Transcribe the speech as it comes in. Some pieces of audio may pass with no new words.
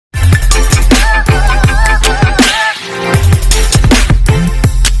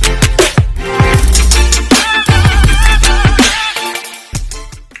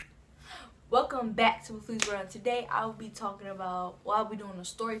today I'll be talking about, well, I'll be doing a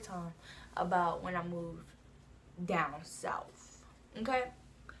story time about when I moved down south. Okay,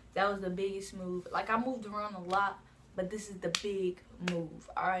 that was the biggest move. Like, I moved around a lot, but this is the big move.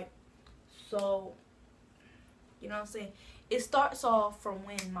 All right, so you know what I'm saying, it starts off from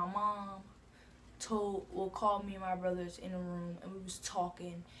when my mom called me and my brothers in a room, and we was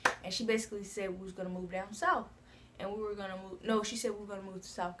talking, and she basically said we was gonna move down south, and we were gonna move. No, she said we were gonna move to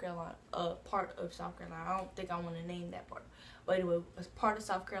South Carolina, part of South Carolina. I don't think I want to name that part, but anyway, it's part of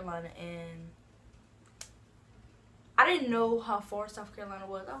South Carolina, and I didn't know how far South Carolina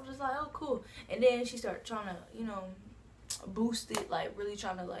was. I was just like, oh, cool. And then she started trying to, you know, boost it, like really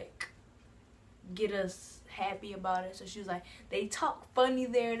trying to like get us happy about it. So she was like, they talk funny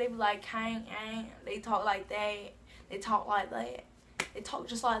there. They be like, hang, they talk like that. They talk like that. They talk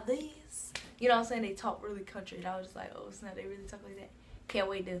just like this. You know what I'm saying? They talk really country. And I was just like, oh snap, they really talk like that. Can't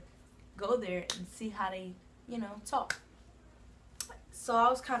wait to go there and see how they, you know, talk. So I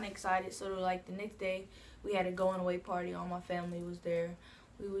was kind of excited. So like the next day, we had a going away party. All my family was there.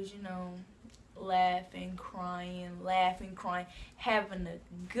 We was, you know, laughing, crying, having a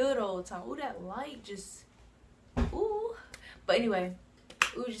good old time. Ooh, that light just, ooh. But anyway,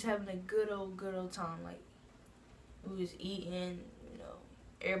 we were just having a good old time. Like, we was eating, you know,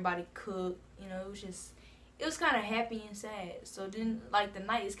 everybody cooked, you know, it was kind of happy and sad. So then, like, the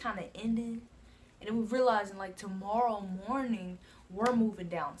night is kind of ending, and then we realizing, like, tomorrow morning, we're moving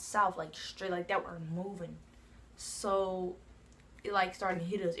down south, like, straight like that, we're moving. So it like started to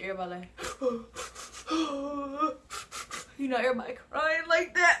hit us. Everybody like, you know, everybody crying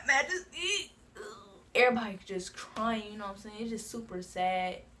like that, man. Just eat. Everybody just crying, you know what I'm saying? It's just super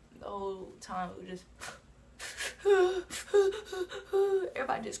sad the whole time. It was just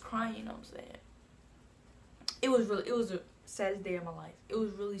everybody just crying, you know what I'm saying? It was the saddest day of my life. It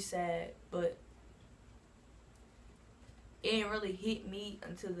was really sad, but it didn't really hit me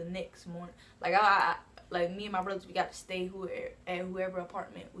until the next morning. Like, like, me and my brothers, we got to stay at whoever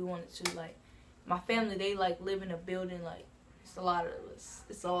apartment we wanted to. Like, my family, they like live in a building. Like, it's a lot of us.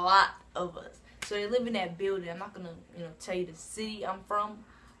 It's a lot of us. So they live in that building. I'm not gonna, you know, tell you the city I'm from.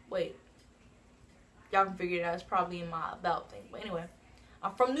 Wait, y'all can figure it out. It's probably in my about thing. But anyway,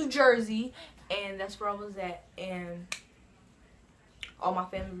 I'm from New Jersey, and that's where I was at. And all my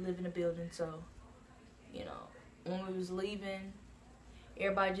family live in a building. So, you know, when we was leaving,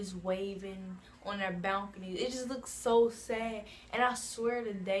 everybody just waving on their balconies. It just looks so sad. And I swear,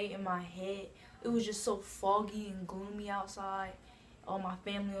 the day in my head, it was just so foggy and gloomy outside. All my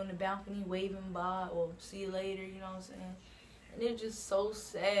family on the balcony waving by, or see you later, you know what I'm saying? And it's just so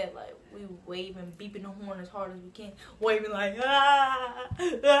sad. Like, we waving, beeping the horn as hard as we can, waving like,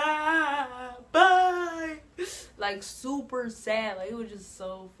 bye. Like, super sad. Like, it was just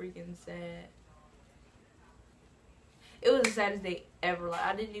so freaking sad. It was the saddest day ever. Like,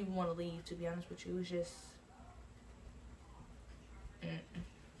 I didn't even want to leave, to be honest with you. It was just,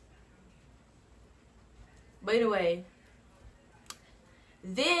 But anyway,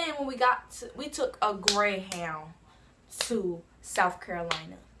 then when we took a Greyhound to South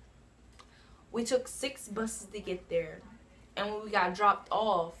Carolina. We took 6 buses to get there. And when we got dropped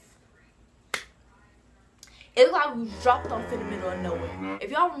off, it looked like we was dropped off in the middle of nowhere.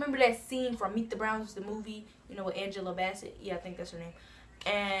 If y'all remember that scene from Meet the Browns, the movie, you know, with Angela Bassett. Yeah, I think that's her name.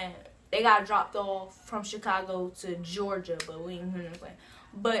 And they got dropped off from Chicago to Georgia, but we didn't hear them saying.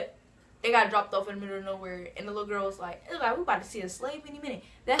 But they got dropped off in the middle of nowhere, and the little girl was like, it looked like we about to see a slave any minute.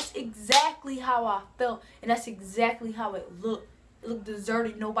 That's exactly how I felt, and that's exactly how it looked. It looked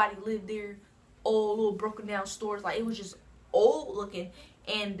deserted. Nobody lived there. Old, little broken down stores. Like, it was just old looking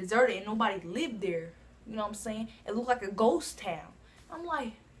and deserted, and nobody lived there. You know what I'm saying? It looked like a ghost town. I'm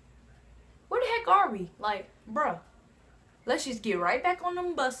like, where the heck are we? Like, bruh, let's just get right back on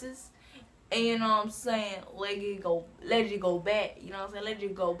them buses. And you know what I'm saying? Let it go back. You know what I'm saying? Let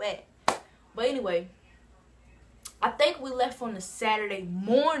it go back. But anyway, I think we left on the Saturday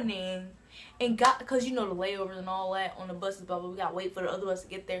morning and got, because you know the layovers and all that on the buses, but we got to wait for the other bus to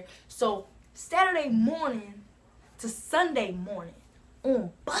get there. So Saturday morning to Sunday morning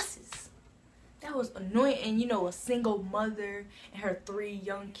on buses. That was annoying. And you know, a single mother and her 3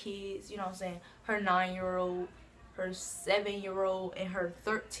 young kids, you know what I'm saying? Her 9-year-old, her 7-year-old, and her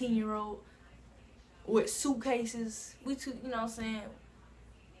 13-year-old with suitcases. We took, you know what I'm saying?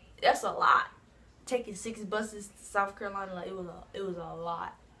 That's a lot. Taking 6 buses to South Carolina, like, it was a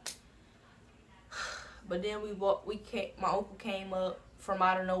lot. But then my uncle came up from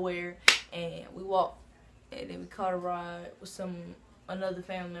out of nowhere, and we walked, and then we caught a ride with another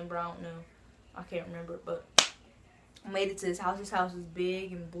family member. I don't know, I can't remember, but I made it to his house. His house is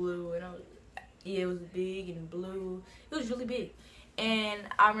big and blue, and Yeah, it was big and blue. It was really big. And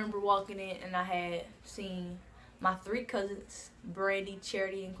I remember walking in and I had seen my 3 cousins, Brandy,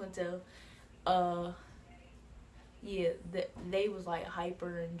 Charity, and Quintel. Yeah, they was like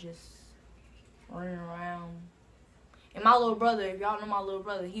hyper and just running around. And my little brother, if y'all know my little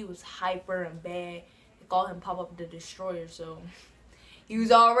brother, he was hyper and bad. They call him Pop Up the Destroyer, so he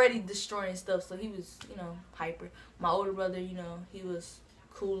was already destroying stuff, so he was, you know, hyper. My older brother, you know, he was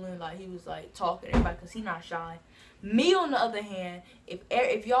cooling, like he was like talking to everybody because he not shy. Me on the other hand,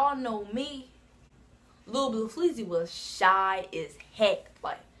 if y'all know me, Little Blue FLEEZY was shy as heck.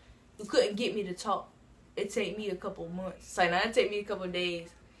 Like, you couldn't get me to talk. It take me a couple months. So now it take me a couple days.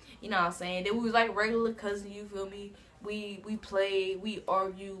 You know what I'm saying? Then we was like regular cousins, you feel me? We played, we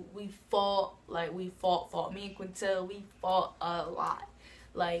argued, we fought. Like, we fought. Me and Quintel, we fought a lot.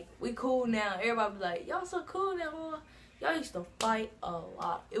 Like, we cool now. Everybody be like, y'all so cool now, boy. Y'all used to fight a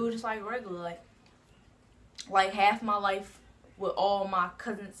lot. It was just like regular. Like half my life with all my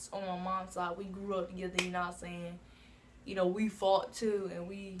cousins on my mom's side, we grew up together, you know what I'm saying? You know, we fought too, and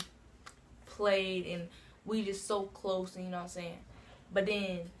we played, and we just so close, you know what I'm saying? But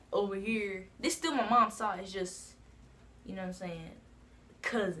then, over here, this still my mom's side, it's just, you know what I'm saying,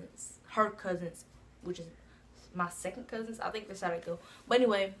 cousins. Her cousins, which is my second cousins. I think that's how they go. But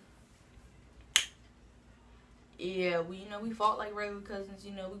anyway, yeah, we, you know, we fought like regular cousins,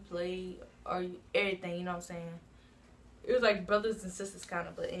 you know, we played, or everything, you know what I'm saying? It was like brothers and sisters kind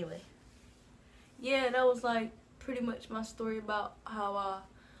of, but anyway. Yeah, that was like pretty much my story about how I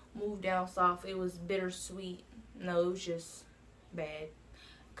moved down south. It was bittersweet. No, it was just bad,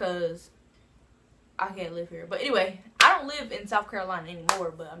 because I can't live here. But anyway, I don't live in South Carolina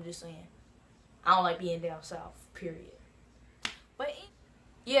anymore, but I'm just saying, I don't like being down south, period. But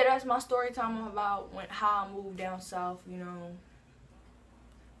yeah, that's my story time about how I moved down south, you know.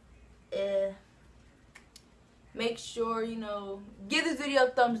 Make sure, you know, give this video a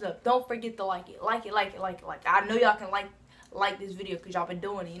thumbs up. Don't forget to like it. Like it. I know y'all can like this video because y'all been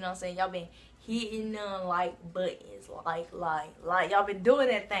doing it, you know what I'm saying? Y'all been hitting the like buttons. Like. Y'all been doing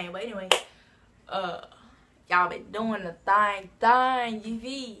that thing. But anyway, y'all been doing the thing, you feel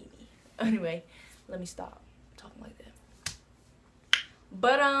me? Anyway, let me stop talking like that.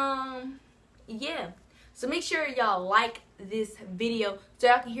 But, yeah. So make sure y'all like this video so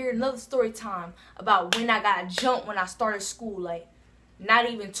y'all can hear another story time about when I got jumped when I started school. Like, not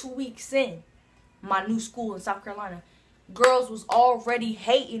even 2 weeks in my new school in South Carolina. Girls was already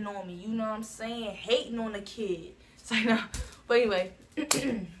hating on me. You know what I'm saying? Hating on the kid. So, no. But anyway,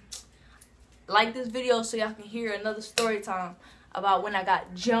 like this video so y'all can hear another story time about when I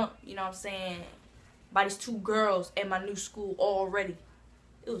got jumped, you know what I'm saying, by these 2 girls at my new school already.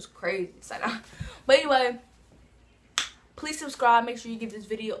 It was crazy. So, no. But anyway, please subscribe. Make sure you give this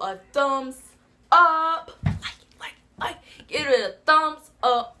video a thumbs up. Like. Give it a thumbs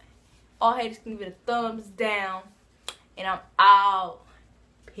up. All haters can give it a thumbs down. And I'm out.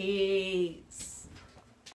 Peace.